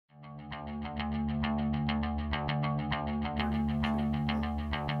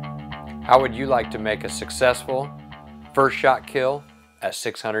How would you like to make a successful first shot kill at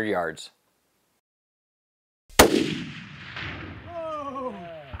 600 yards? Oh,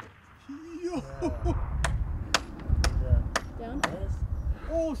 yo. Down.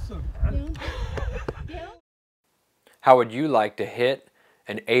 Awesome. Down. Down. How would you like to hit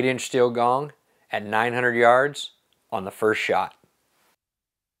an 8-inch steel gong at 900 yards on the first shot?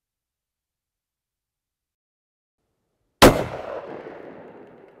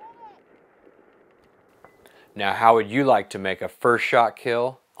 Now, how would you like to make a first shot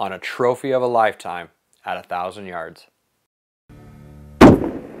kill on a trophy of a lifetime at 1,000 yards?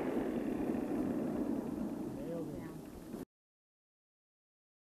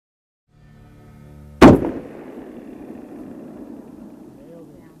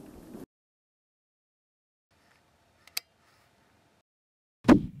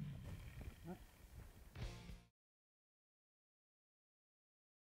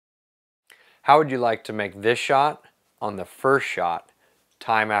 How would you like to make this shot on the first shot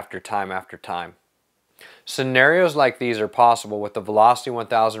time after time after time? Scenarios like these are possible with the Velocity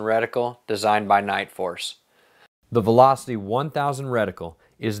 1000 reticle designed by Nightforce. The Velocity 1000 reticle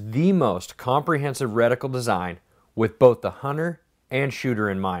is the most comprehensive reticle design with both the hunter and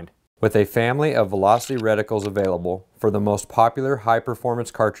shooter in mind. With a family of Velocity reticles available for the most popular high-performance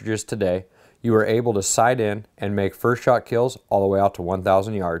cartridges today, you are able to sight in and make first shot kills all the way out to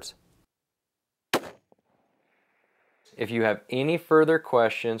 1,000 yards. If you have any further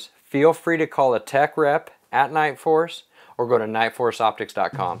questions, feel free to call a tech rep at Nightforce or go to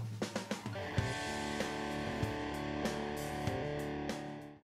nightforceoptics.com.